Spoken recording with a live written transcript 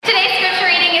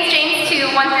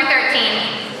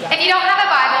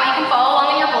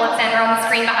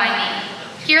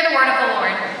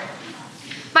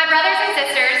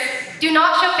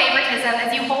favoritism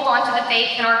as you hold on to the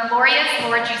faith in our glorious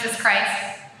Lord Jesus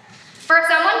Christ. For if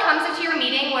someone comes into your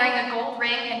meeting wearing a gold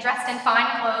ring and dressed in fine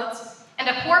clothes, and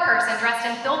a poor person dressed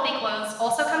in filthy clothes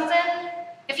also comes in,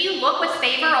 if you look with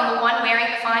favor on the one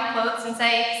wearing the fine clothes and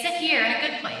say, "Sit here in a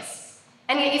good place,"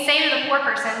 and yet you say to the poor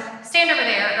person, "Stand over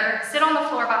there," or "Sit on the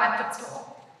floor by my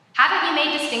footstool," haven't you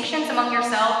made distinctions among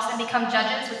yourselves and become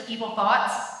judges with evil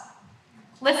thoughts?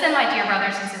 Listen, my dear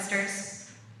brothers and sisters.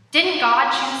 Didn't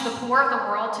God choose the poor of the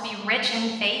world to be rich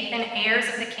in faith and heirs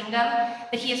of the kingdom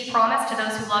that he has promised to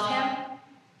those who love him?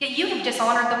 Yet you have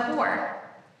dishonored the poor.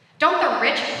 Don't the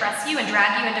rich oppress you and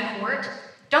drag you into court?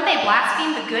 Don't they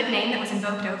blaspheme the good name that was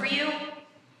invoked over you?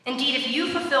 Indeed, if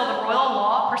you fulfill the royal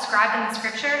law prescribed in the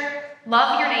scripture,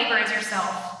 love your neighbor as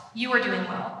yourself, you are doing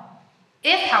well.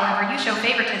 If, however, you show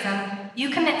favoritism, you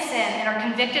commit sin and are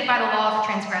convicted by the law of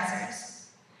transgressors.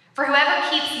 For whoever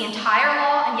keeps the entire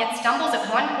law and yet stumbles at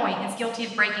one point is guilty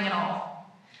of breaking it all.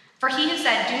 For he who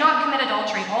said, "Do not commit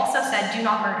adultery," also said, "Do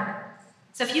not murder."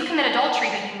 So if you commit adultery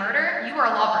but you murder, you are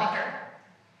a lawbreaker.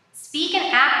 Speak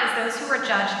and act as those who are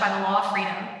judged by the law of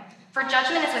freedom, for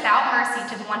judgment is without mercy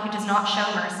to the one who does not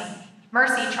show mercy.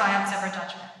 Mercy triumphs over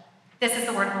judgment. This is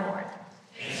the word of the Lord.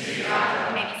 Thanks be to God.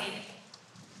 You may be seated.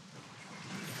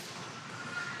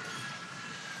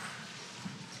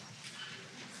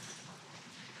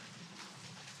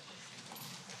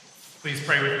 Please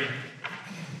pray with me.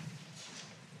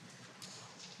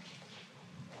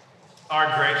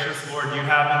 Our gracious Lord, you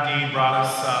have indeed brought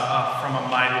us up from a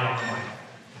mighty long way.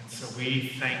 And so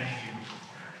we thank you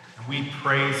and we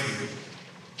praise you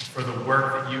for the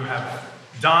work that you have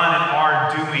done and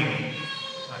are doing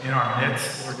in our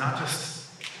midst, Lord, not just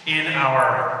in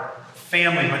our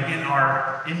family, but in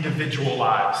our individual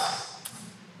lives.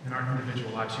 In our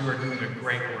individual lives, you are doing a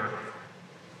great work.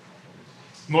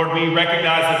 Lord, we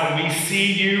recognize that when we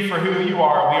see you for who you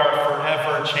are, we are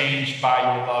forever changed by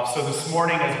your love. So this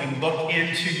morning, as we look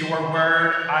into your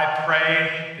word, I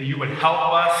pray that you would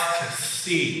help us to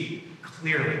see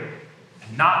clearly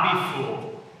and not be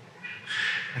fooled,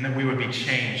 and that we would be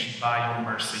changed by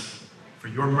your mercy. For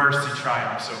your mercy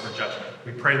triumphs over judgment.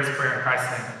 We pray this prayer in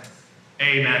Christ's name.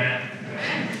 Amen.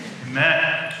 Amen.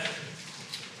 Amen.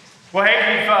 Well,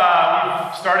 hey,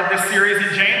 we've started this series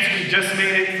in James. We just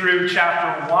made it through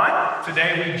chapter 1.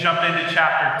 Today we jump into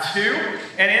chapter 2.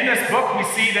 And in this book, we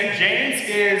see that James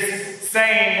is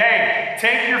saying, hey,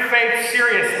 take your faith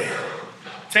seriously.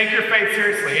 Take your faith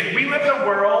seriously. And we live in a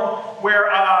world where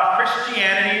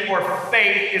Christianity or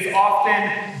faith is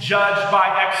often judged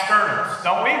by externals,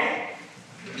 don't we?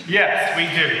 Yes, we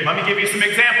do. Let me give you some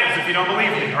examples if you don't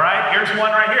believe me, all right? Here's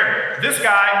one right here. This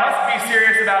guy must be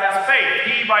serious about his faith.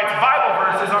 He writes Bible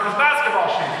verses on his basketball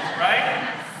shoes, right?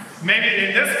 Maybe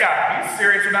in this guy, he's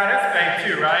serious about his faith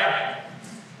too, right?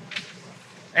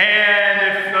 And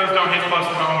if those don't hit close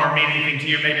to home or mean anything to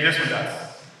you, maybe this one does,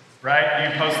 right?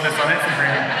 You post this on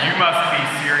Instagram, you must be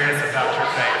serious about your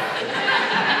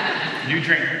faith. You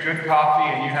drink good coffee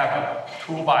and you have a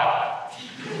cool Bible,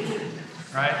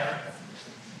 right?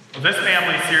 Well, this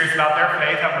family is serious about their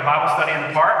faith, having a Bible study in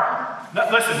the park.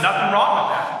 Listen, nothing wrong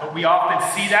with that, but we often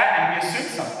see that and we assume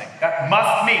something. That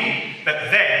must mean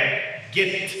that they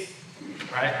get it,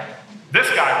 right?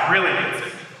 This guy really gets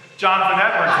it. Jonathan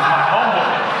Edwards is my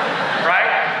homeboy,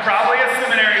 right? Probably a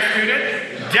seminary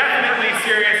student, definitely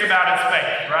serious about his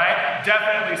faith, right?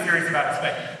 Definitely serious about his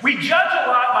faith. We judge a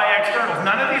lot by externals.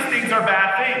 None of these things are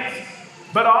bad things.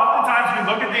 But oftentimes we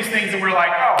look at these things and we're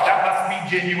like, oh, that must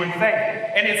be genuine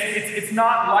faith. And it's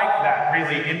not like that,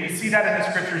 really. And we see that in the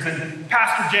scriptures. And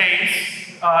Pastor James,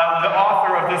 the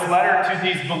author of this letter to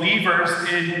these believers,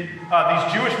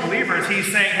 these Jewish believers,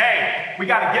 he's saying, hey, we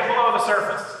got to get below the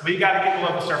surface. We got to get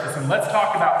below the surface. And let's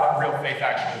talk about what real faith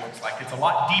actually looks like. It's a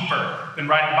lot deeper than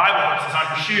writing Bible verses on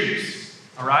your shoes,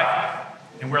 all right?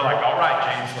 And we're like, all right,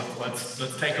 James,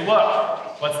 let's take a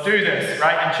look. Let's do this,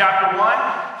 right? In chapter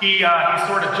 1, he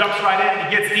sort of jumps right in,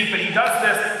 he gets deep, and he does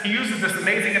this. He uses this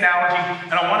amazing analogy,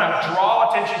 and I want to draw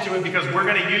attention to it because we're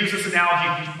going to use this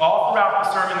analogy all throughout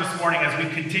the sermon this morning as we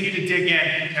continue to dig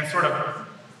in and sort of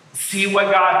see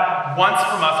what God wants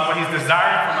from us and what he's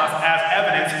desiring from us as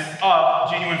evidence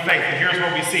of genuine faith. And here's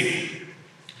what we see.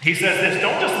 He says this,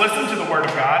 don't just listen to the word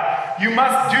of God, you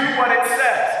must do what it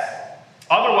says.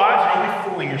 Otherwise, you're only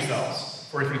fooling yourselves.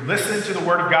 For if you listen to the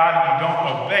word of God and you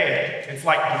don't obey it, it's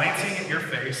like glancing at your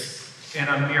face in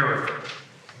a mirror.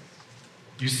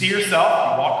 You see yourself,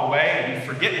 you walk away, and you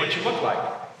forget what you look like.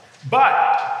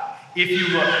 But if you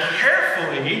look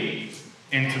carefully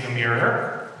into the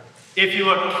mirror, if you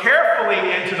look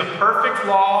carefully into the perfect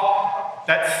law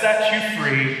that sets you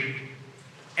free,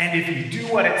 and if you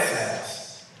do what it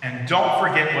says, and don't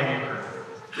forget what you heard,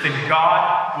 then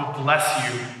God will bless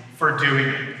you for doing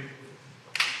it.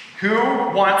 Who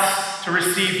wants to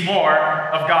receive more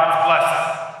of God's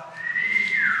blessing?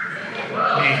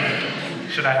 Me.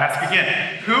 Should I ask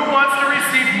again? Who wants to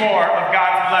receive more of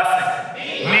God's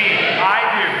blessing? Me. I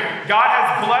do. God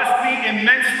has blessed me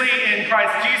immensely in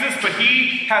Christ Jesus, but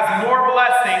he has more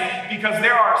blessing because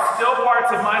there are still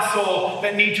parts of my soul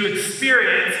that need to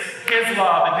experience his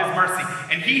love and his mercy.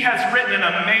 And he has written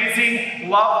an amazing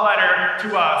love letter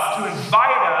to us to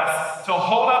invite us to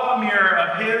hold up a mirror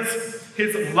of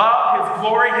his love, his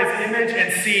glory, his image,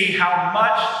 and see how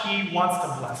much he wants to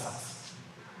bless us.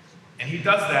 And he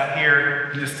does that here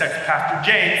in this text. Pastor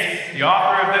James, the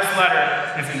author of this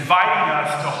letter, is inviting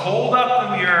us to hold up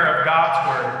the mirror of God's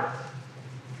word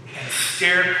and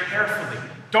stare carefully.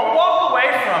 Don't walk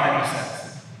away from it, he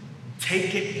says.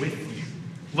 Take it with you.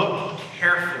 Look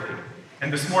carefully.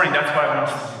 And this morning, that's what I want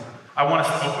us to do. I want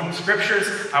us to open the scriptures.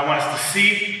 I want us to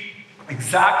see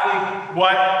exactly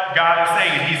what God is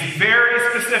saying. And he's very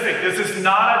specific. This is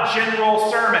not a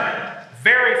general sermon.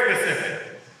 Very specific.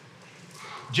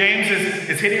 James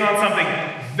is hitting on something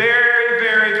very,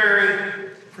 very,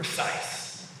 very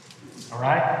precise. All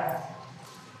right?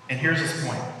 And here's his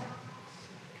point.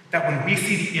 That when we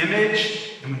see the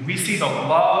image and when we see the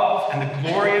love and the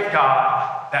glory of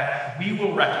God, that we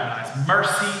will recognize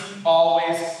mercy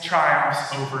always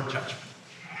triumphs over judgment.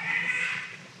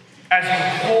 As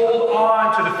you hold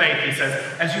on to the faith, he says,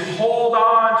 as you hold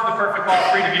on to the perfect law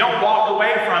of freedom, you don't walk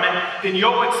away from it, then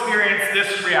you'll experience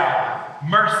this reality.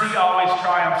 Mercy always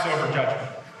triumphs over judgment.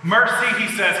 Mercy, he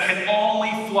says, can only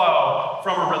flow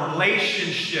from a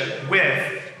relationship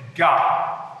with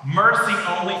God. Mercy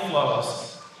only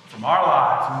flows from our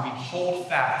lives when we hold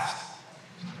fast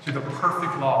to the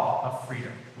perfect law of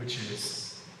freedom, which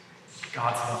is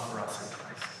God's love for us in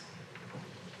Christ.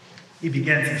 He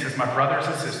begins, he says, my brothers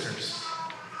and sisters,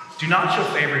 do not show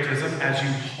favoritism as you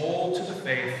hold to the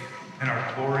faith in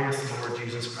our glorious Lord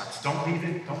Jesus Christ. Don't leave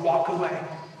it. Don't walk away.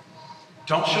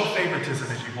 Don't show favoritism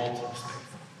as you hold to this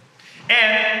faith.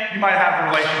 And you might have a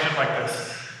relationship like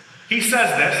this. He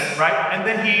says this, right? And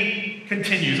then he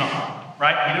continues on,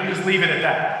 right? You don't just leave it at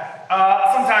that.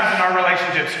 Sometimes in our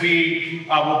relationships, we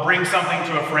will bring something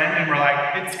to a friend and we're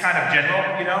like, it's kind of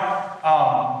general, you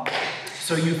know?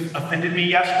 So you offended me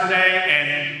yesterday,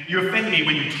 and you offend me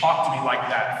when you talk to me like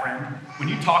that, friend. When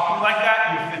you talk to me like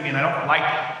that, you offend me, and I don't like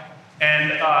it. And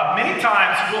many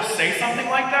times we'll say something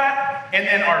like that, and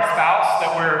then our spouse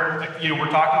that we're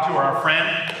talking to, or our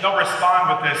friend, they'll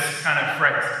respond with this kind of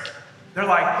phrase. They're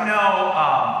like,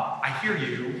 I hear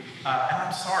you, and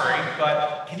I'm sorry,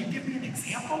 but can you give me an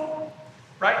example?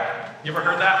 Right? You ever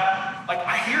heard that? Like,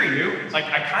 I hear you, like,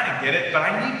 I kind of get it, but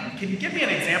can you give me an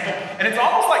example? And it's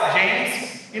almost like James,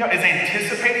 is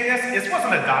anticipating this. This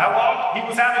wasn't a dialogue he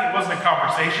was having, it wasn't a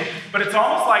conversation, but it's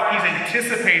almost like he's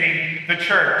anticipating the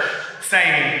church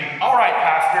saying, all right,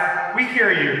 Pastor, we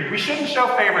hear you. We shouldn't show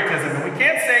favoritism, and we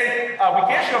can't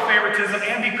show favoritism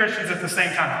and be Christians at the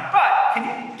same time. But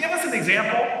can you give us an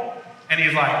example? And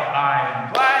he's like, I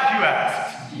am glad you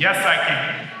asked. Yes, I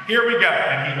can. Here we go.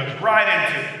 And he goes right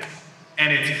into it.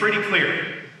 And it's pretty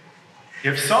clear.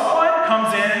 If someone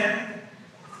comes in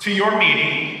to your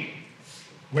meeting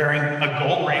wearing a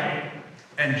gold ring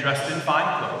and dressed in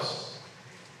fine clothes,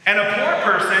 and a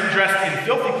poor person dressed in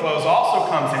filthy clothes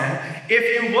also comes in,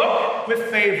 if you look with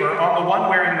favor on the one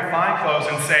wearing the fine clothes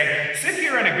and say, sit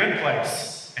here in a good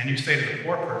place, and you say to the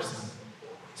poor person,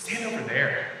 stand over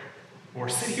there, or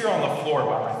sit here on the floor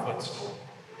by my footstool,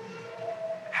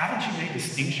 haven't you made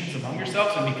distinctions among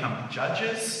yourselves and become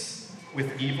judges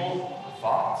with evil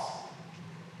thoughts?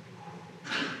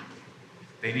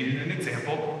 They needed an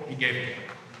example. He gave it.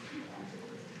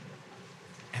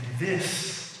 And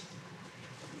this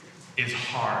is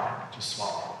hard to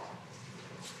swallow.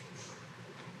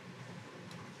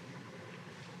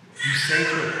 You say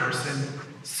to a person,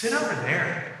 sit over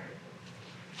there.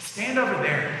 Stand over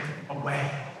there, away.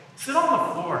 Sit on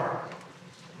the floor.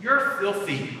 You're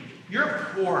filthy. You're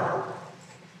poor.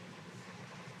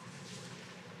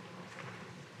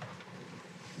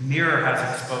 Mirror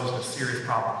has exposed a serious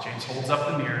problem. James holds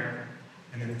up the mirror,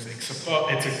 and then it's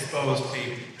exposed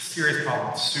a serious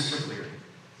problem. It's super clear.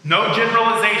 No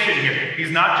generalization here. He's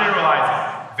not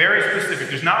generalizing. Very specific.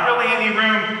 There's not really any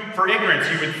room for ignorance,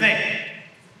 you would think.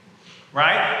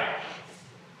 Right?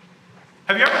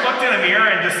 Have you ever looked in a mirror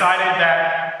and decided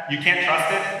that you can't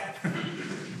trust it?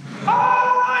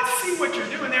 I see what you're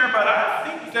doing there, but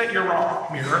I think that you're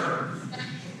wrong, mirror.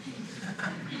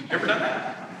 You ever done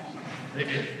that?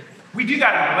 Maybe. We do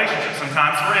that in relationships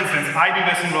sometimes. For instance, I do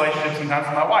this in relationships sometimes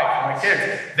with my wife and my kids.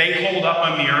 They hold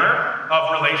up a mirror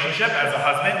of relationship as a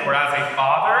husband or as a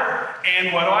father.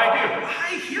 And what do?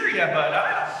 I hear you, but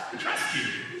I don't trust you.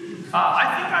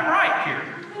 I think I'm right here.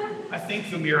 I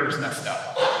think the mirror's messed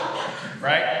up,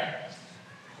 right?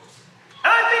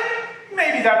 And I think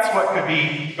maybe that's what could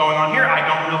be going on here. I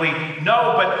don't really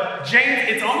know, but James,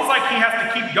 it's almost like he has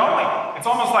to keep going. It's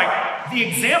almost like the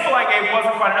example I gave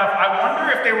wasn't quite enough. I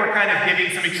wonder if they were kind of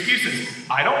giving some excuses.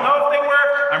 I don't know if they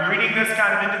were. I'm reading this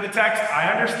kind of into the text. I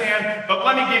understand, but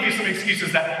let me give you some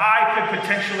excuses that I could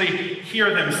potentially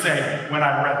hear them say when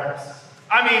I read this.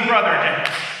 I mean, Brother James,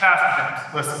 Pastor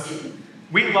James, listen.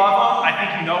 We love them. I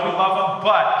think you know we love them,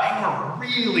 but they were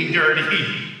really dirty.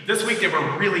 This week they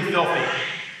were really filthy.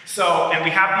 So, and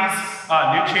we have these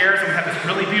new chairs, and we have this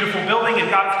really beautiful building,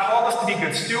 and God's called us to be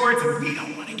good stewards, and we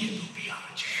don't want to get poopy on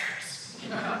the chairs.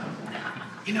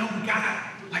 You know, we gotta,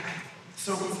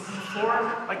 so on the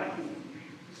floor,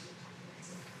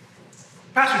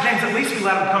 Pastor James, at least we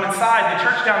let them come inside. The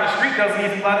church down the street doesn't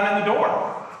even let them in the door.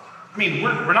 I mean,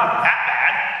 we're not that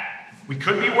bad. We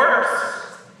could be worse.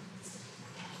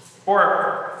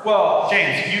 Or, well,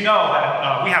 James, you know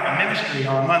that we have a ministry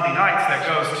on Monday nights that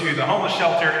goes to the homeless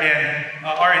shelter, and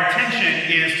our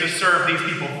intention is to serve these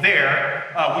people there.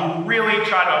 We really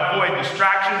try to avoid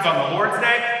distractions on the Lord's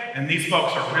Day, and these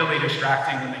folks are really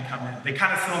distracting when they come in. They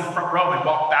kind of sit on the front row and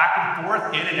walk back and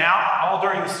forth, in and out, all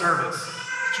during the service.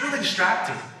 It's really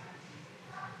distracting.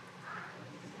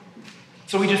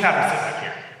 So we just have to sit back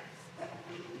here.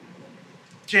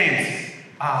 James,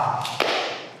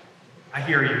 I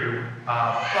hear you,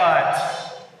 but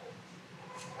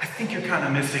I think you're kind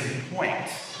of missing the point.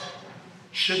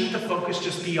 Shouldn't the focus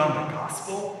just be on the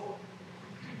gospel?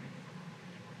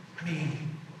 I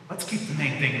mean, let's keep the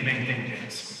main thing,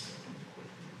 James.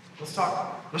 Let's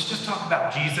just talk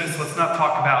about Jesus. Let's not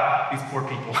talk about these poor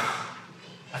people.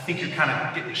 I think you're kind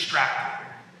of getting distracted.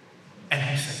 And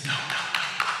he said, no,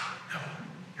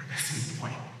 you're missing the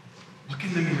point. Look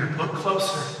in the mirror, look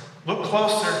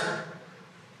closer.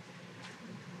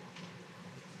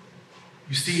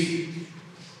 You see,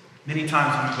 many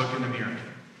times when we look in the mirror,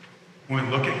 when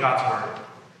we look at God's word,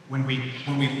 when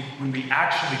we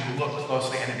actually look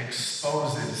closely and it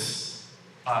exposes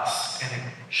us and it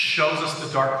shows us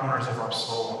the dark corners of our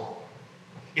soul,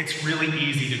 it's really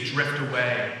easy to drift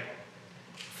away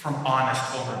from honest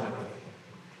vulnerability.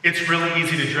 It's really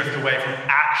easy to drift away from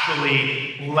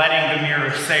actually letting the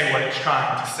mirror say what it's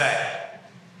trying to say.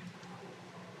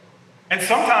 And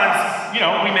sometimes,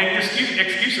 we make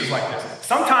excuses like this.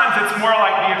 Sometimes it's more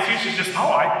like the excuse is just,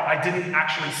 I didn't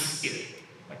actually see it.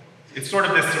 It's sort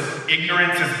of this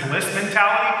ignorance is bliss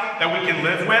mentality that we can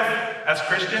live with as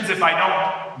Christians. If I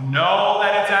don't know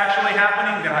that it's actually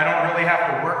happening, then I don't really have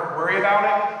to worry about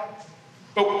it.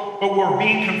 But what we're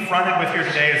being confronted with here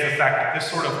today is the fact that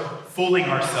this sort of fooling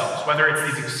ourselves, whether it's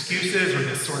these excuses or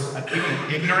this sort of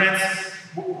even ignorance,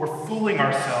 we're fooling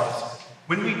ourselves.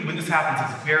 When this happens,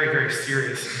 it's very, very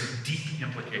serious and deep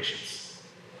implications.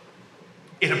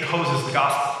 It opposes the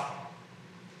gospel.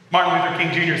 Martin Luther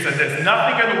King Jr. said this: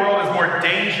 nothing in the world is more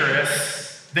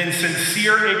dangerous than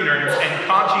sincere ignorance and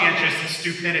conscientious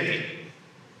stupidity.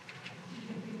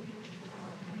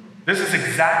 This is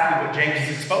exactly what James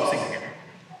is exposing here.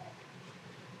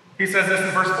 He says this in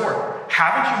verse 4.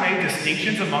 Haven't you made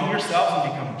distinctions among yourselves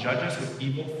and become judges with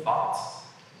evil thoughts?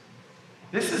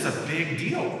 This is a big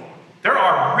deal. There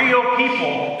are real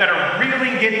people that are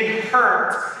really getting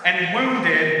hurt and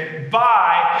wounded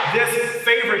by this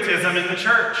favoritism in the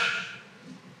church.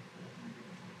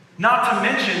 Not to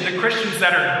mention the Christians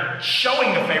that are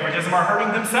showing the favoritism are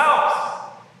hurting themselves.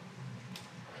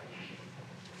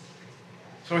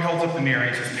 So he holds up the mirror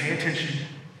and he says, pay attention.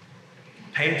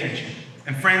 Pay attention.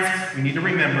 And friends, we need to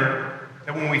remember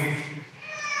that when we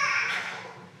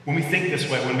think this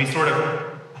way, when we sort of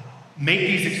make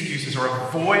these excuses or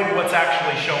avoid what's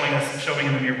actually showing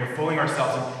in the mirror, we're fooling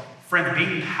ourselves. And friends,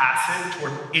 being passive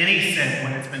toward any sin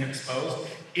when it's been exposed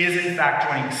is in fact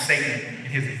joining Satan in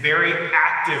his very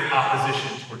active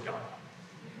opposition toward God.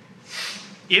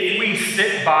 If we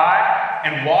sit by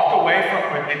and walk away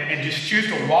from it and just choose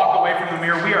to walk away from the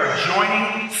mirror, we are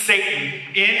joining Satan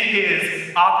in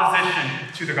his opposition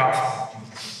to the gospel.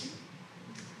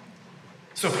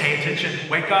 So pay attention,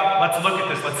 wake up, let's look at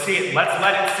this, let's see it, let's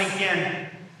let it sink in.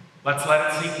 Let's let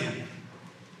it sink in.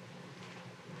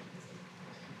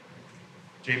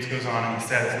 James goes on and he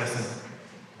says, listen,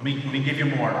 let me give you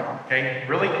more, okay?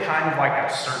 Really kind of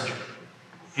like a surgeon.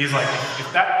 He's like,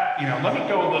 if that, let me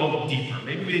go a little deeper.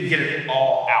 Maybe we didn't get it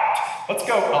all out. Let's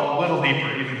go a little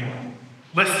deeper, even more.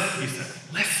 Listen, he says,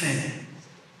 listen,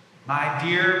 my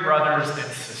dear brothers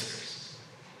and sisters.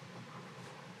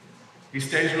 He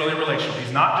stays really relational.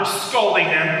 He's not just scolding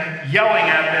them, yelling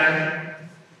at them,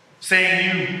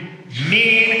 saying, you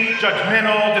mean,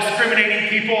 judgmental, discriminating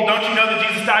people. Don't you know that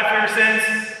Jesus died for your sins?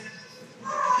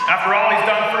 After all he's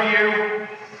done for you,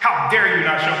 how dare you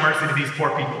not show mercy to these poor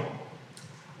people?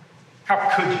 How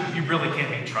could you? You really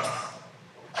can't be trusted.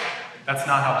 That's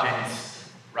not how James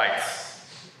writes.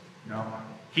 No.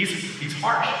 He's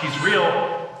harsh, he's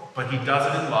real, but he does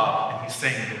it in love, and he's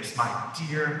saying this, my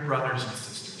dear brothers and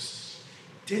sisters,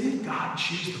 didn't God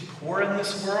choose the poor in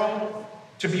this world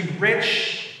to be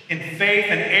rich in faith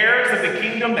and heirs of the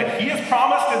kingdom that he has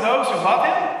promised to those who love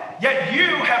him? Yet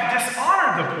you have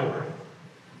dishonored the poor.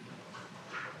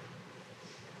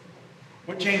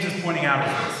 What James is pointing out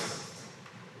is this.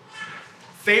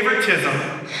 Favoritism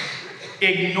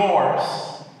ignores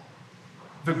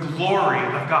the glory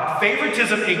of God.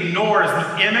 Favoritism ignores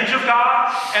the image of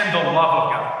God and the love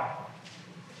of God.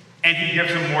 And he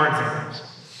gives them more examples.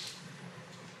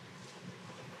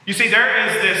 You see, there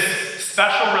is this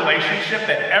special relationship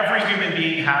that every human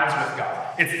being has with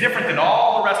God. It's different than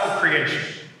all the rest of creation.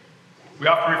 We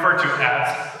often refer to it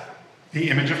as the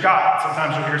image of God.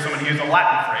 Sometimes you'll hear someone use a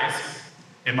Latin phrase,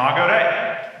 imago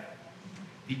Dei,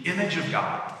 the image of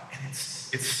God, and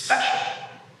it's special.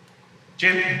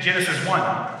 Genesis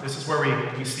 1, this is where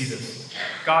we see this.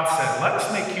 God said, let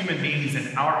us make human beings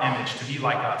in our image to be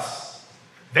like us.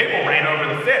 They will reign over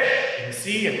the fish in the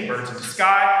sea and the birds in the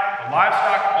sky, the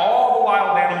livestock, all the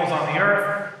wild animals on the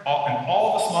earth, and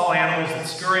all the small animals that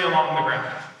scurry along the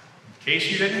ground. In case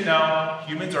you didn't know,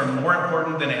 humans are more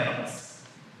important than animals.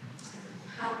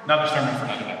 Another sermon for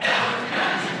another day.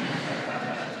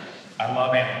 I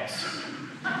love animals.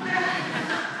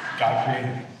 God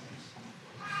created me.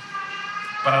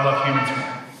 But I love humans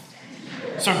more.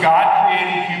 So God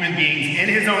created human beings in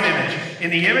his own image. In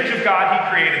the image of God, he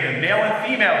created them. Male and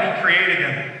female, he created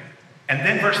them. And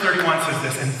then verse 31 says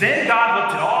this, and then God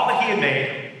looked at all that he had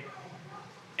made,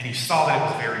 and he saw that it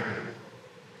was very good.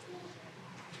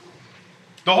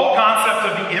 The whole concept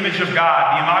of the image of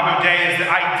God, the imago Dei, is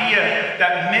the idea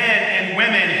that men and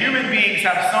women, human beings,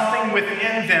 have something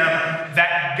within them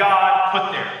that God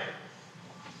put there.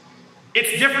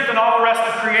 It's different than all the rest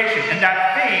of creation. And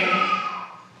that thing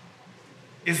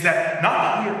is that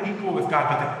not that we are equal with God,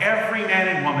 but that every man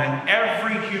and woman,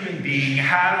 every human being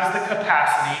has the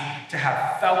capacity to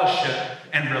have fellowship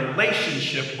and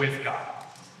relationship with God.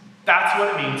 That's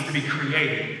what it means to be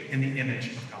created in the image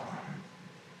of God.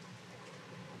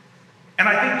 And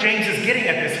I think James is getting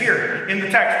at this here in the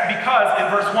text because in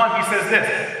verse 1 he says this,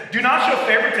 do not show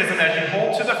favoritism as you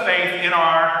hold to the faith in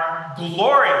our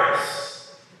glorious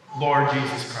Lord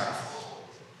Jesus Christ.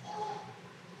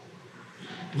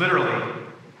 Literally,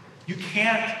 you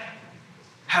can't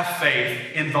have faith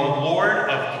in the Lord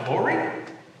of glory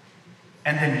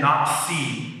and then not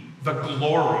see the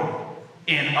glory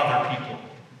in other people.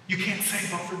 You can't say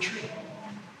both are true.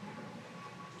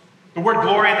 The word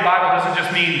glory in the Bible doesn't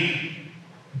just mean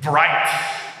bright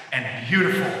and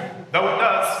beautiful, though it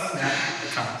does mean that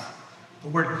at times. The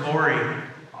word glory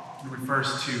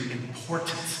refers to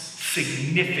importance,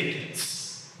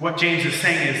 significance. What James is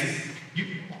saying is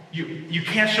you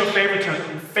can't show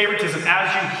favoritism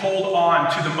as you hold on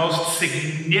to the most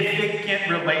significant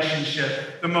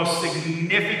relationship,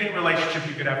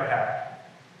 you could ever have.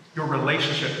 Your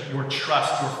relationship, your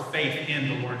trust, your faith in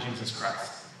the Lord Jesus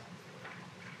Christ.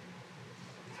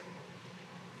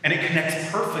 And it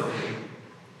connects perfectly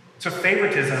to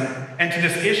favoritism and to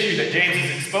this issue that James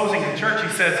is exposing in church. He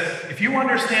says, if you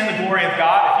understand the glory of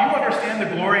God, if you understand the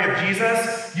glory of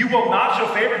Jesus, you will not show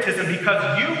favoritism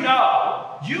because you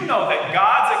know that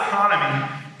God's economy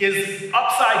is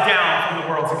upside down from the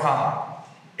world's economy.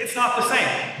 It's not the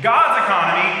same. God's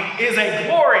economy is a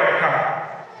glory economy.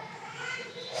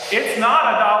 It's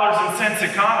not a dollars and cents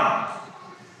economy.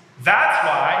 That's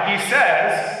why he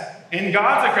says, in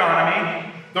God's economy,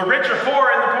 the rich are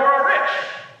poor and the poor are rich.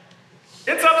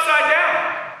 It's upside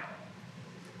down.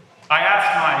 I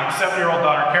asked my 7-year-old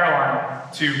daughter, Caroline,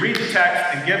 to read the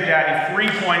text and give Daddy 3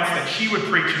 points that she would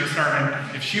preach in a sermon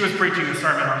if she was preaching a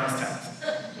sermon on this text.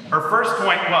 Her first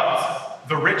point was,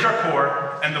 the rich are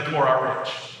poor and the poor are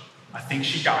rich. I think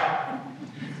she got it.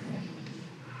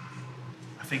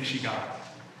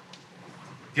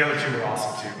 The other two were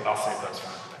awesome too, but I'll save those for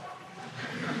another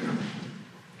day.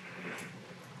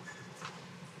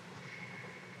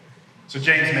 So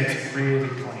James makes it really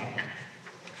plain.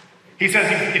 He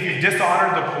says if you've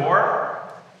dishonored the poor,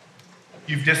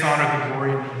 you've dishonored the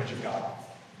glory and the image of God.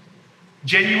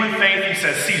 Genuine faith, he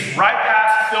says, sees right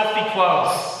past filthy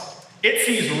clothes. It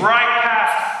sees right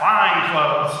past fine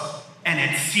clothes, and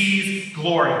it sees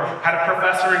glory. I had a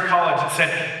professor in college that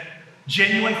said,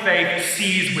 Genuine faith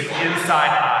sees with inside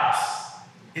eyes.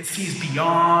 It sees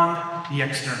beyond the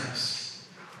externals.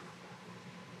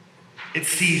 It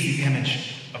sees the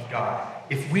image of God.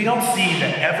 If we don't see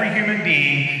that every human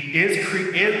being is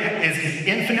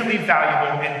infinitely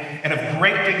valuable and of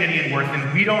great dignity and worth,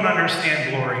 then we don't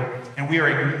understand glory, and we are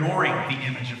ignoring the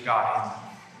image of God in them.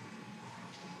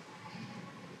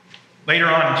 Later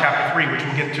on in chapter 3, which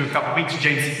we'll get to in a couple weeks,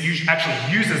 James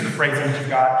actually uses the phrase image of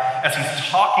God as he's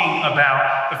talking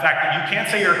about the fact that you can't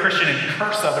say you're a Christian and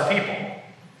curse other people.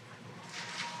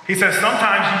 He says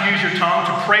sometimes you use your tongue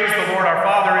to praise the Lord our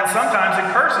Father, and sometimes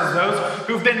it curses those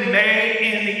who've been made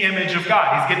in the image of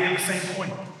God. He's getting to the same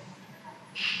point.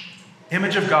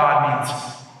 Image of God means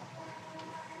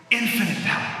infinite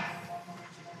value.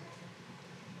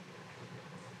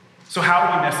 So how do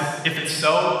we miss it? If it's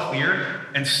so clear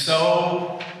and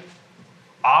so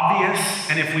obvious,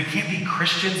 and if we can't be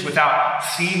Christians without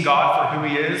seeing God for who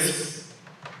he is,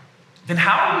 then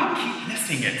how do we keep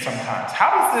missing it sometimes?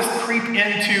 How does this creep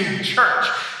into church?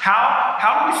 How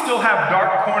do we still have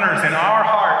dark corners in our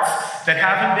hearts that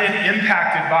haven't been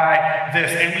impacted by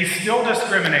this, and we still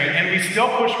discriminate, and we still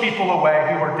push people away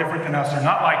who are different than us or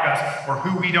not like us or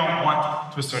who we don't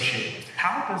want to associate with?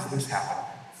 How does this happen?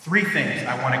 3 things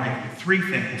I want to give you. 3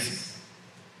 things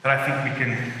that I think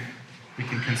we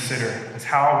can consider as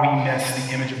how we miss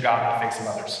the image of God in the face of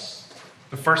others.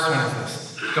 The first one is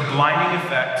this: the blinding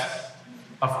effect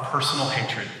of personal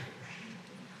hatred.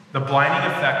 The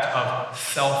blinding effect of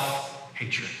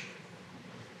self-hatred.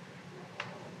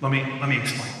 Let me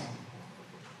explain.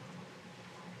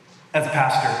 As a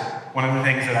pastor, one of the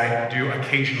things that I do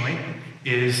occasionally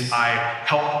is I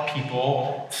help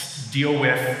people deal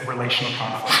with relational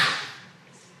conflict.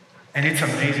 And it's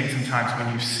amazing sometimes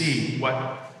when you see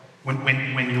what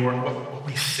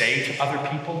we say to other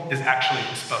people is actually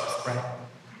exposed, right?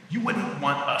 You wouldn't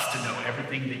want us to know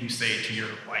everything that you say to your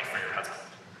wife or your husband,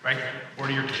 right? Or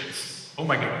to your kids. Oh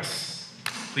my goodness.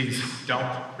 Please don't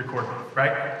record me,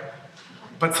 right?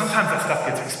 But sometimes that stuff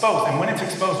gets exposed. And when it's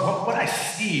exposed, what I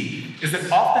see is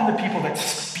that often the people that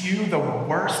spew the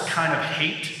worst kind of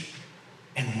hate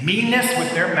and meanness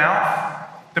with their mouth,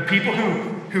 the people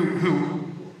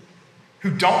who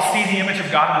don't see the image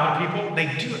of God in other people, they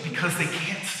do it because they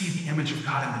can't see the image of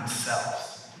God in themselves.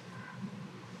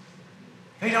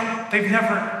 They've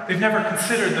never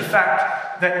considered the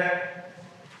fact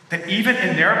that even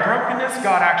in their brokenness,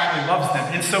 God actually loves them.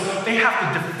 And so they have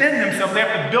to defend themselves. They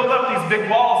have to build up these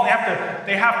big walls. And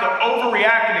they have to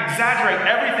overreact and exaggerate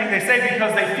everything they say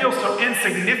because they feel so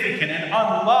insignificant and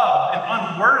unloved and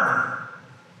unworthy.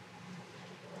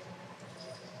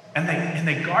 And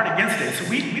they guard against it. So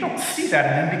we don't see that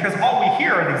in them because all we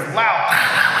hear are these loud,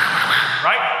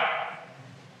 right?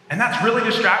 And that's really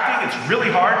distracting. It's really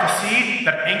hard to see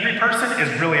that an angry person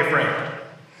is really afraid.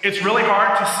 It's really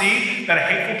hard to see that a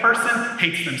hateful person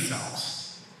hates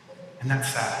themselves. And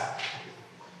that's sad.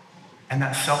 And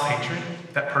that self-hatred,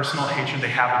 that personal hatred they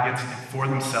have against and for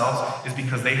themselves is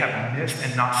because they have missed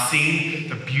and not seen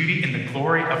the beauty and the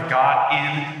glory of God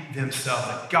in themselves.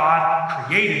 That God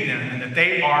created them and that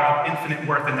they are of infinite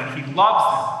worth and that he loves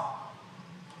them.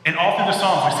 And all through the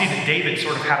Psalms, we see that David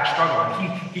sort of had a struggle.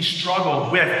 He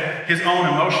struggled with his own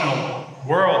emotional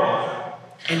world.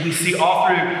 And we see all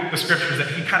through the scriptures that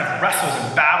he kind of wrestles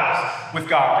and battles with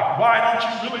God. Like, why don't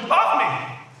you really love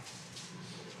me?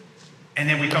 And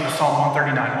then we come to Psalm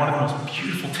 139, one of the most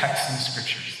beautiful texts in the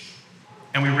scriptures.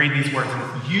 And we read these words. And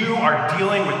if you are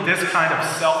dealing with this kind of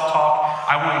self-talk,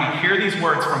 I want you to hear these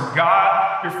words from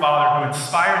God, your Father, who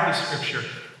inspired this scripture.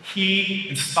 He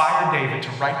inspired David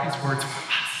to write these words for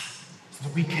us so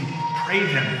that we can pray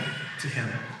them to him.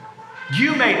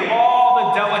 You made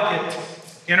all the delicate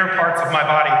inner parts of my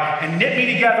body and knit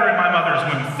me together in my mother's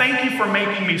womb. Thank you for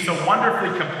making me so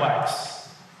wonderfully complex.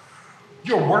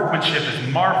 Your workmanship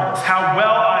is marvelous. How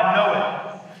well I know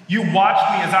it. You watched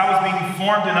me as I was being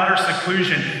formed in utter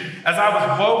seclusion, as I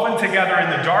was woven together in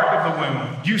the dark of the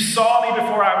womb. You saw me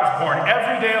before I was born.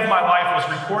 Every day of my life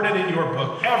was recorded in your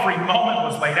book. Every moment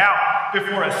was laid out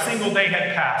before a single day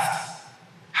had passed.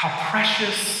 How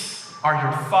precious are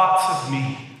your thoughts of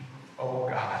me, oh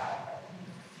God.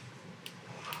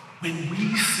 When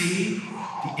we see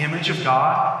the image of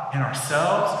God in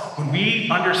ourselves, when we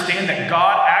understand that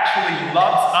God actually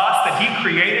loves us, that he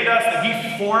created us, that he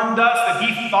formed us, that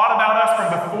he thought about us from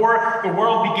before the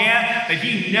world began, that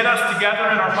he knit us together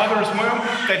in our mother's womb,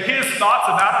 that his thoughts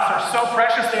about us are so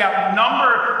precious they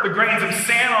outnumber the grains of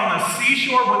sand on the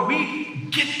seashore, when we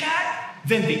get that,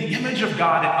 then the image of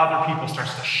God in other people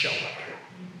starts to show up.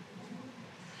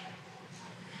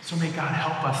 So may God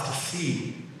help us to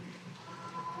see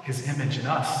his image in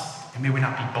us and may we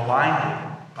not be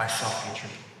blinded by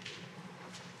self-hatred.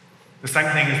 The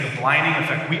second thing is the blinding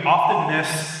effect. We often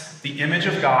miss the image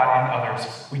of God in others.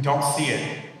 We don't see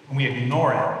it, and we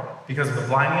ignore it because of the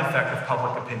blinding effect of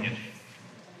public opinion.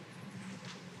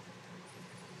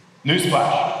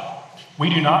 Newsflash. We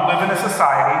do not live in a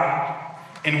society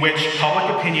in which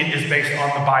public opinion is based on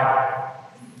the Bible.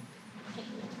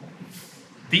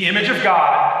 The image of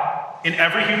God in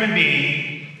every human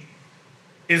being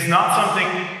is not something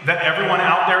that everyone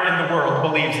out there in the world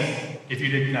believes in, if you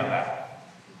didn't know that.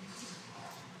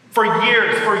 For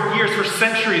years, for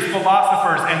centuries,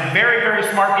 philosophers and very, very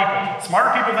smart people,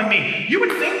 smarter people than me, you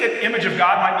would think that image of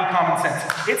God might be common sense.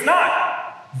 It's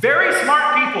not. Very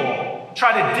smart people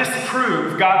try to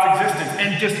disprove God's existence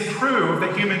and disprove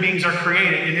that human beings are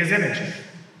created in his image.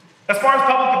 As far as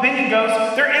public opinion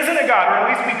goes, there isn't a God, or at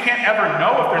least we can't ever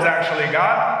know if there's actually a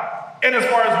God. And as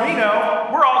far as we know,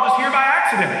 we're all just here by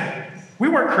accident. We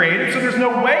weren't created, so there's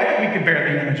no way that we could bear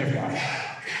the image of God.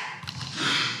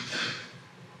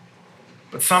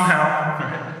 But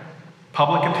somehow,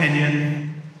 public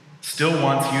opinion still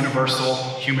wants universal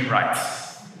human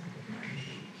rights.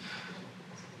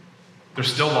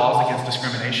 There's still laws against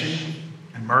discrimination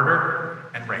and murder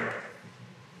and rape.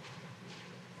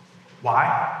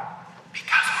 Why?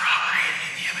 Because we're all created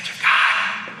in the image of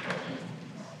God.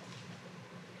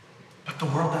 But the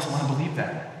world doesn't want to believe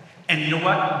that. And you know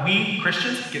what? We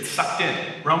Christians get sucked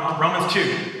in. Romans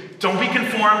 2. Don't be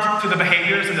conformed to the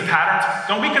behaviors and the patterns.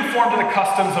 Don't be conformed to the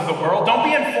customs of the world. Don't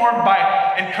be informed by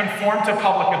and conform to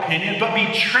public opinion, but be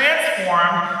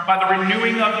transformed by the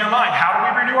renewing of your mind. How do we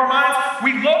renew our minds?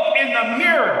 We look in the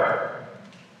mirror.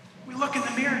 We look in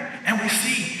the mirror and we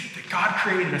see that God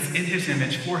created us in his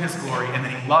image for his glory and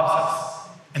that he loves us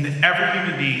and that every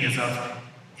human being is of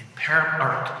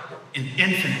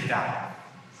infinite value.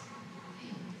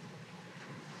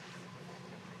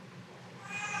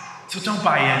 So don't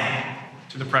buy in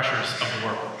to the pressures of the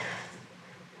world.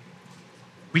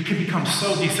 We can become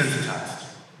so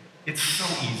desensitized. It's so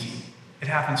easy. It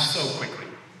happens so quickly.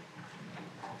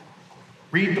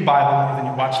 Read the Bible more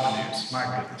than you watch the news.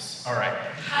 My goodness. All right.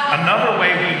 Another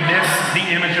way we miss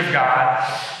the image of God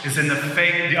is in the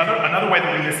face. Another way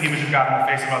that we miss the image of God in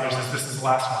the face of others is this is the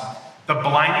last one. The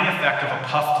blinding effect of a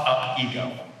puffed up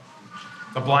ego.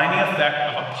 The blinding effect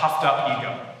of a puffed up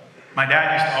ego. My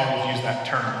dad used to always use that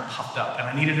term, puffed up, and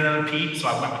I needed another P, so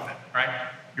I went with it, right?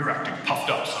 You're acting puffed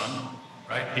up, son,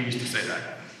 right? He used to say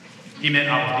that. He meant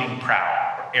I was being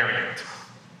proud or arrogant,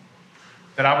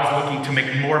 that I was looking to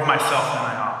make more of myself than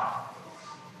I ought.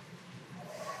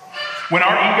 When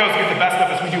our egos get the best of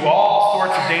us, we do all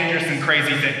sorts of dangerous and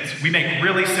crazy things. We make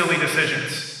really silly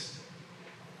decisions.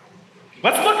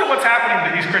 Let's look at what's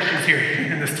happening to these Christians here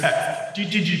in this text.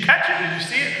 Did you catch it? Did you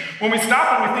see it? When we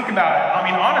stop and we think about it, I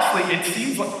mean, honestly, it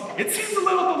seems a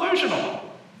little delusional.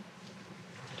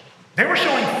 They were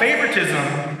showing favoritism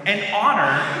and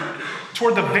honor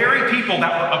toward the very people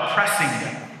that were oppressing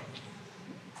them.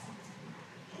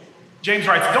 James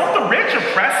writes, don't the rich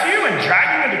oppress you and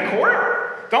drag you into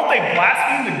court? Don't they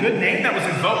blaspheme the good name that was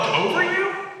invoked over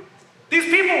you? These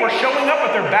people were showing up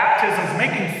at their baptisms,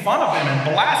 making fun of them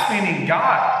and blaspheming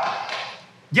God.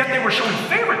 Yet they were showing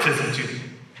favoritism to them.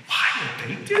 Why would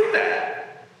they do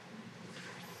that?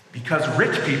 Because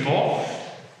rich people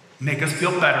make us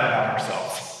feel better about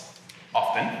ourselves,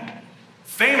 often.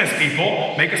 Famous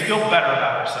people make us feel better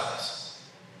about ourselves.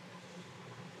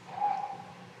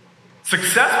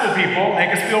 Successful people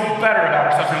make us feel better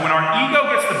about ourselves. And when our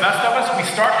ego gets the best of us, we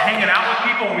start hanging out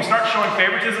with people and we start showing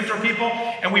favoritism to people,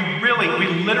 and we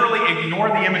literally ignore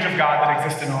the image of God that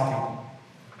exists in all people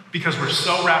because we're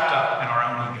so wrapped up in our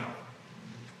own ego.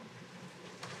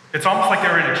 It's almost like they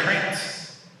were in a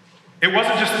trance. It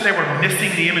wasn't just that they were missing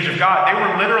the image of God. They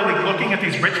were literally looking at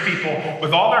these rich people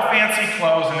with all their fancy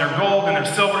clothes and their gold and their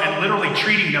silver and literally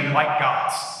treating them like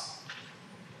gods.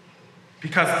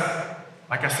 Because,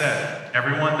 like I said,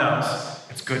 everyone knows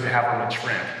it's good to have a rich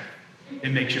friend. It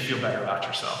makes you feel better about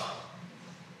yourself.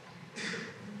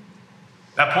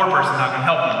 That poor person's not going to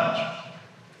help you much.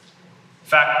 In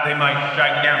fact, they might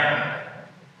drag you down.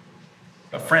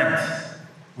 But friends,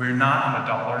 we're not in a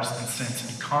dollars and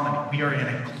cents economy. We are in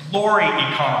a glory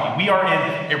economy. We are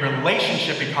in a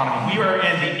relationship economy. We are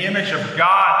in the image of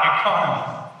God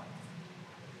economy.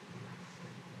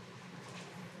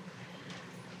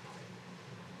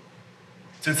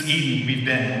 Since Eden, we've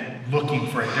been looking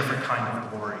for a different kind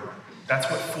of glory. That's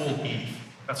what fooled Eve.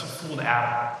 That's what fooled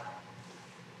Adam.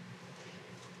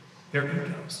 Their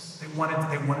egos. They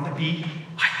wanted to be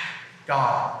like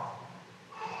God.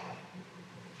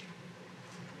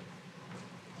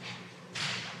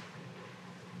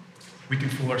 we can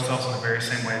fool ourselves in the very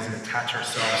same ways and attach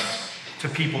ourselves to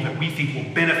people that we think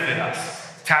will benefit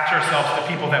us, attach ourselves to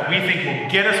people that we think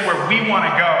will get us where we want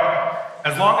to go.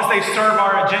 As long as they serve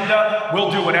our agenda,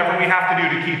 we'll do whatever we have to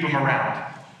do to keep them around.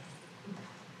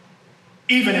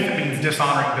 Even if it means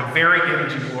dishonoring the very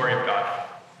image and glory of God.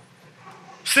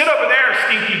 Sit over there,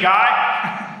 stinky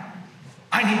guy.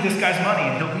 I need this guy's money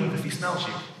and he'll leave if he smells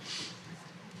you.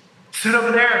 Sit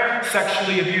over there,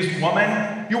 sexually abused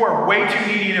woman. You are way too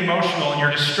needy and emotional, and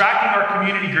you're distracting our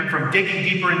community group from digging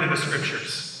deeper into the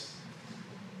scriptures.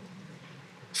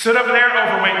 Sit over there,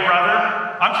 overweight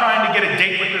brother. I'm trying to get a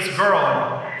date with this girl,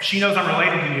 and she knows I'm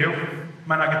related to you.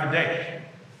 Might not get the date.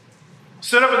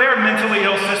 Sit over there, mentally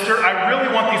ill sister. I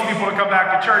really want these people to come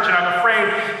back to church, and I'm afraid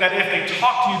that if they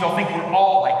talk to you, they'll think we're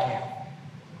all like you.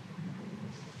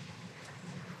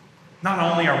 Not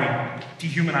only are we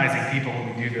dehumanizing people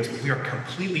when we do this, but we are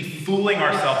completely fooling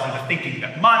ourselves into thinking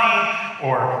that money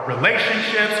or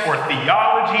relationships or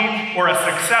theology or a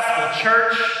successful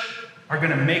church are going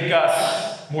to make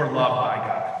us more loved by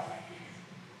God.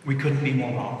 We couldn't be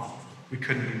more wrong. We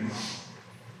couldn't be more wrong.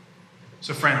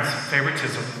 So friends,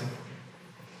 favoritism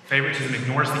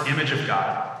ignores the image of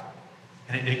God,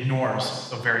 and it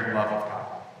ignores the very love of God.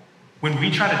 When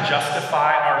we try to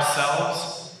justify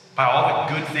ourselves by all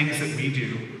the good things that we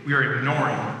do, we are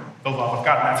ignoring the love of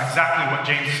God. And that's exactly what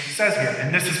James says here.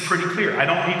 And this is pretty clear. I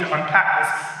don't need to unpack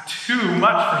this too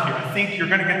much for you. I think you're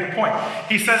going to get the point.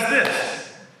 He says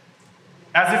this,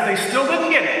 as if they still didn't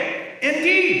get it.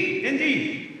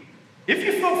 Indeed, if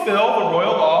you fulfill the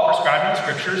royal law prescribed in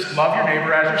the scriptures, love your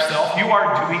neighbor as yourself, you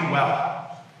are doing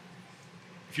well.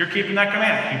 If you're keeping that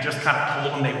command, he just kind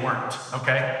of told them they weren't,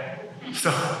 okay?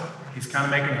 So he's kind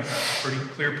of making a pretty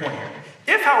clear point here.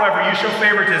 If, however, you show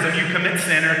favoritism, you commit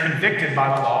sin and are convicted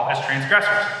by the law as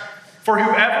transgressors. For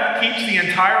whoever keeps the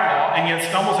entire law and yet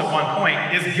stumbles at one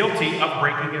point is guilty of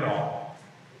breaking it all.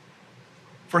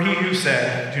 For he who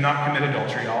said, do not commit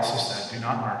adultery, also said, do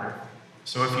not murder.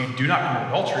 So if you do not commit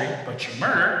adultery, but you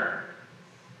murder,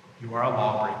 you are a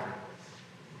lawbreaker.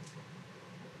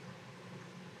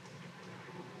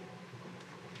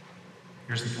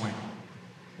 Here's the point.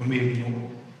 When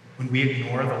we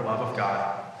ignore the love of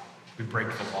God, we break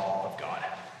the law of God.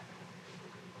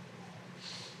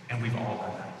 And we've all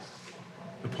done that.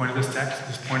 The point of this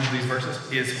text, the point of these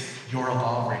verses is you're a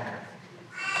lawbreaker.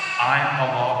 I'm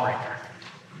a lawbreaker.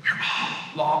 You're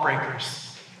all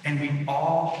lawbreakers. And we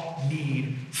all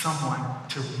need someone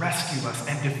to rescue us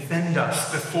and defend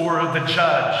us before the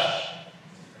judge.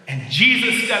 And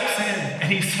Jesus steps in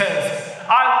and he says,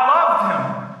 I loved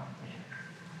him.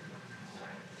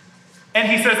 And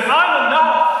he says, I'm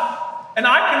enough. And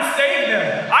I can save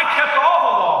them. I kept all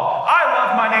the law. I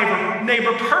love my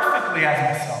neighbor perfectly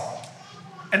as myself.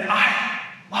 And I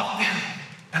love them.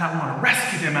 And I want to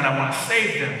rescue them and I want to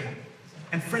save them.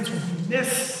 And friends, when we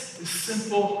miss this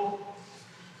simple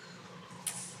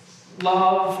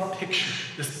love picture,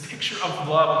 this picture of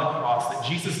love on the cross, that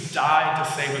Jesus died to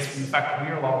save us from the fact that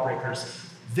we are lawbreakers,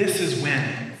 this is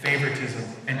when favoritism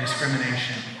and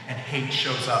discrimination and hate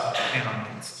shows up in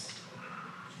our midst.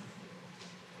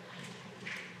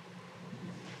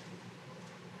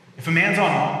 If a man's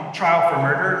on trial for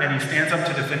murder and he stands up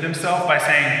to defend himself by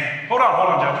saying, hold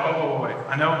on, Judge, wait.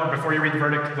 I know, before you read the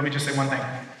verdict, let me just say one thing.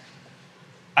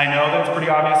 I know that it's pretty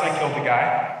obvious I killed the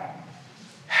guy.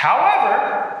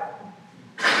 However,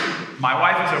 my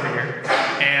wife is over here,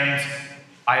 and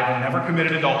I have never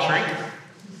committed adultery.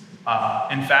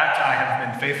 In fact, I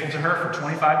have been faithful to her for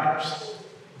 25 years.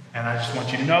 And I just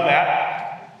want you to know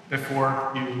that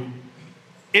before you...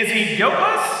 Is he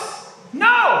guiltless?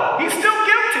 No, he's still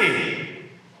guilty.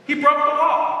 He broke the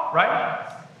law, right?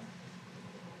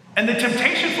 And the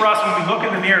temptation for us when we look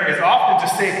in the mirror is often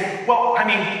to say, well, all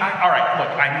right,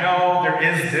 look, I know there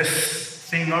is this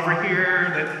thing over here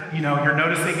that, you're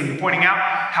noticing and you're pointing out.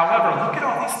 However, look at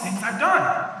all these things I've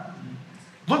done.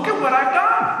 Look at what I've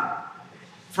done.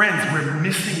 Friends, we're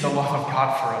missing the love of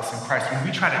God for us in Christ when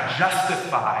we try to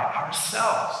justify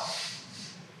ourselves.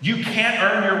 You can't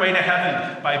earn your way to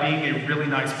heaven by being a really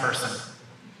nice person.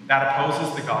 That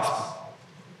opposes the gospel.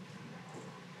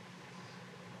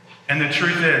 And the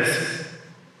truth is,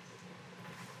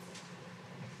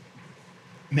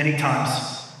 many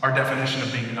times our definition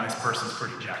of being a nice person is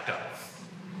pretty jacked up.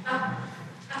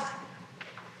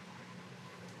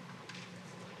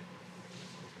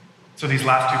 So these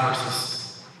last two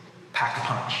verses pack a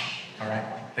punch, all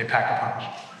right? They pack a punch.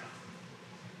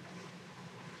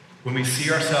 When we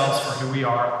see ourselves for who we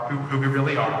are, who we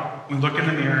really are, we look in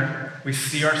the mirror, we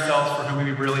see ourselves for who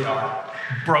we really are,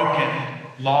 broken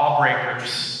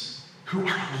lawbreakers who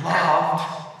are loved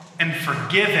and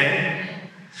forgiven,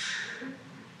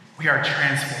 We are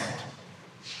transformed.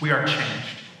 We are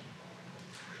changed.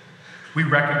 We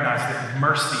recognize that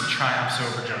mercy triumphs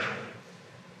over judgment.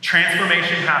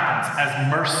 Transformation happens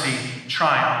as mercy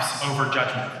triumphs over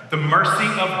judgment. The mercy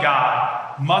of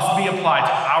God must be applied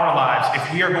to our lives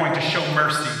if we are going to show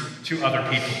mercy to other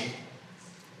people.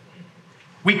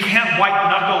 We can't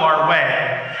white-knuckle our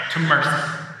way to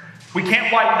mercy. We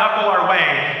can't white-knuckle our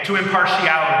way to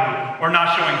impartiality or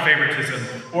not showing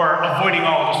favoritism or avoiding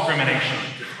all discrimination.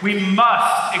 We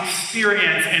must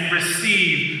experience and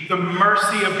receive the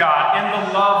mercy of God and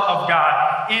the love of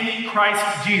God in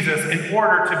Christ Jesus in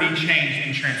order to be changed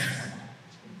and transformed.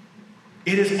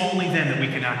 It is only then that we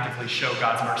can actively show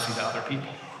God's mercy to other people.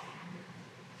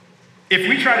 If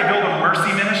we try to build a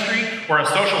mercy ministry or a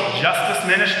social justice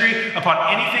ministry upon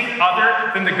anything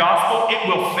other than the gospel, it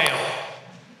will fail.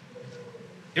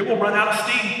 It will run out of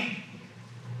steam.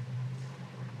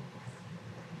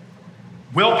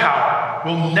 Willpower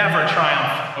will never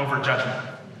triumph over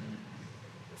judgment.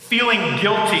 Feeling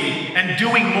guilty and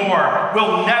doing more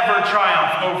will never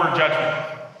triumph over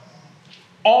judgment.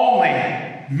 Only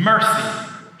mercy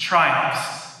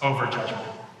triumphs over judgment.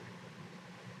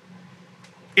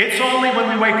 It's only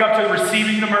when we wake up to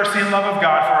receiving the mercy and love of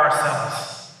God for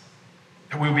ourselves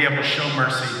that we will be able to show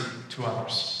mercy to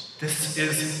others. This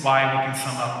is why we can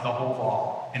sum up the whole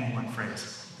law in one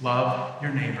phrase. Love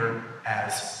your neighbor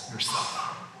as yourself.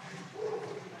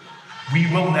 We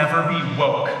will never be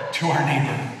woke to our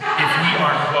neighbor if we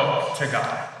aren't woke to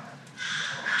God.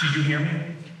 Do you hear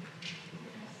me?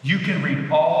 You can read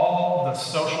all the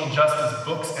social justice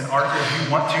books and articles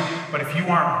you want to, but if you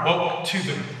aren't woke to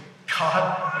the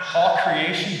God of all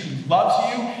creation who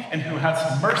loves you and who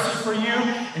has mercy for you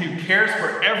and who cares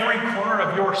for every corner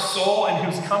of your soul and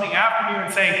who's coming after you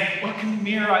and saying, look in the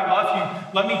mirror, I love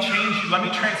you, let me change you, let me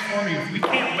transform you. If we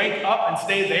can't wake up and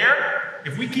stay there,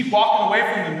 if we keep walking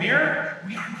away from the mirror,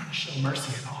 we aren't going to show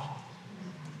mercy at all.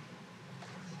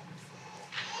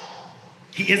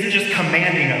 He isn't just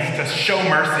commanding us to show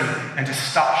mercy and to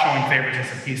stop showing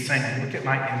favoritism. He's saying, look at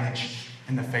my image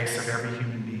in the face of every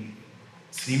human being.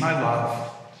 See my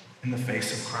love in the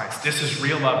face of Christ. This is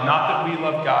real love. Not that we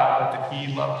love God, but that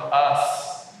he loved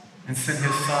us and sent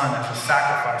his son as a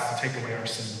sacrifice to take away our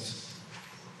sins.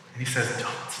 And he says,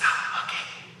 don't stop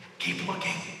looking. Keep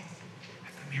looking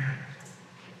at the mirror.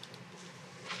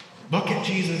 Look at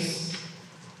Jesus.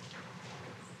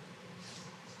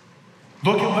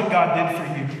 Look at what God did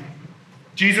for you.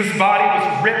 Jesus' body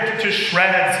was ripped to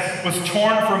shreds, was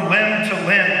torn from limb to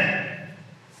limb.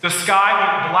 The sky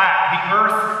went black, the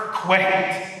earth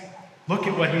quaked. Look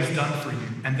at what he's done for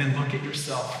you, and then look at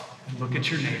yourself, and look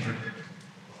at your neighbor.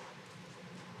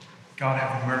 God,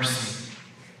 have mercy.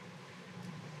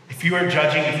 If we are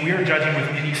judging with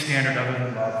any standard other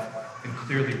than love, then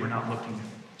clearly we're not looking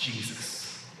at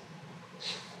Jesus.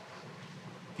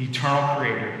 The eternal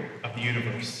creator of the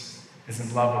universe is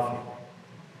in love with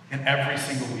you. And every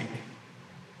single week,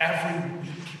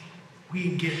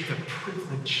 we get the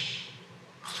privilege.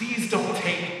 Please don't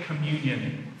take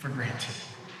communion for granted.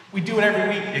 We do it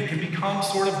every week. It can become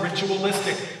sort of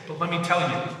ritualistic, but let me tell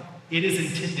you, it is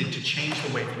intended to change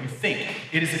the way that you think.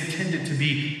 It is intended to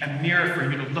be a mirror for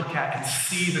you to look at and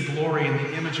see the glory and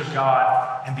the image of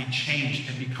God and be changed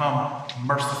and become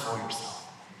merciful yourself.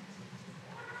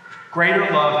 Greater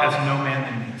love has no man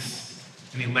than this,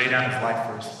 and he laid down his life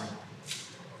for his friend.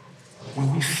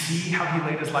 When we see how he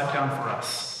laid his life down for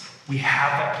us, we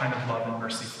have that kind of love and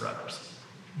mercy for others.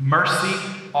 Mercy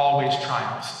always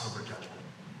triumphs over judgment.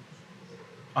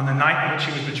 On the night in which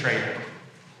he was betrayed,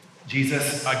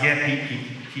 Jesus, again,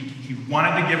 he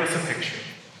wanted to give us a picture.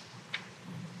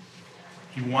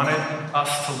 He wanted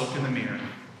us to look in the mirror.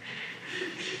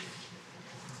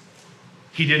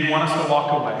 He didn't want us to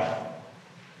walk away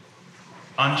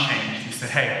unchanged. He said,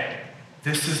 hey,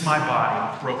 this is my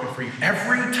body broken for you.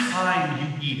 Every time you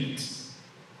eat it,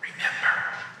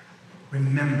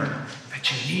 remember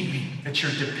that you need me, that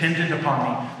you're dependent upon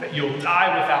me, that you'll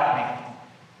die without me.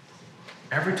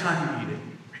 Every time you eat it,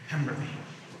 remember me.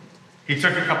 He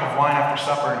took a cup of wine after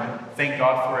supper and thanked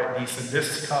God for it. And he said,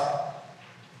 this cup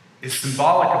is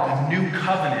symbolic of the new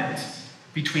covenant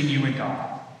between you and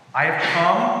God. I have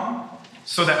come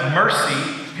so that mercy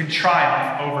can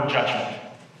triumph over judgment.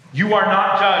 You are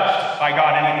not judged by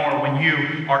God anymore when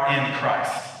you are in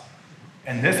Christ.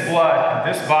 And this blood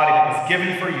and this body that was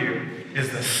given for you is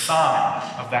the sign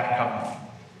of that covenant.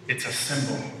 It's a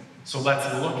symbol. So let's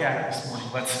look at it this morning.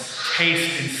 Let's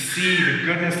taste and see the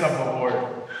goodness of the Lord.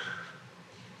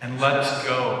 And let us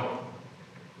go.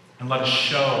 And let us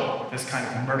show this kind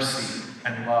of mercy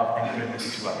and love and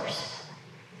goodness to others.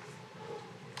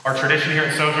 Our tradition here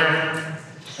at Sojourn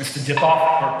is to tear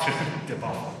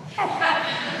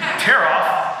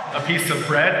off a piece of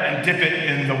bread and dip it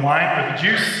in the wine or the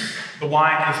juice. The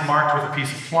wine is marked with a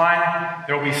piece of twine.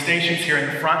 There will be stations here in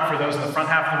the front for those in the front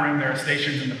half of the room. There are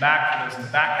stations in the back for those in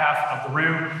the back half of the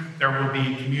room. There will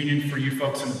be communion for you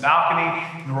folks in the balcony.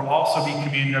 And there will also be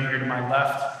communion over here to my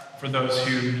left for those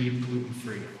who eat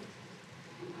gluten-free.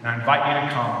 And I invite you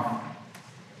to come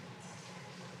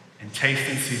and taste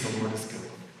and see the Lord is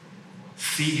good.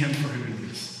 See him for who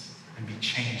he is and be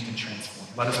changed and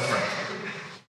transformed. Let us pray.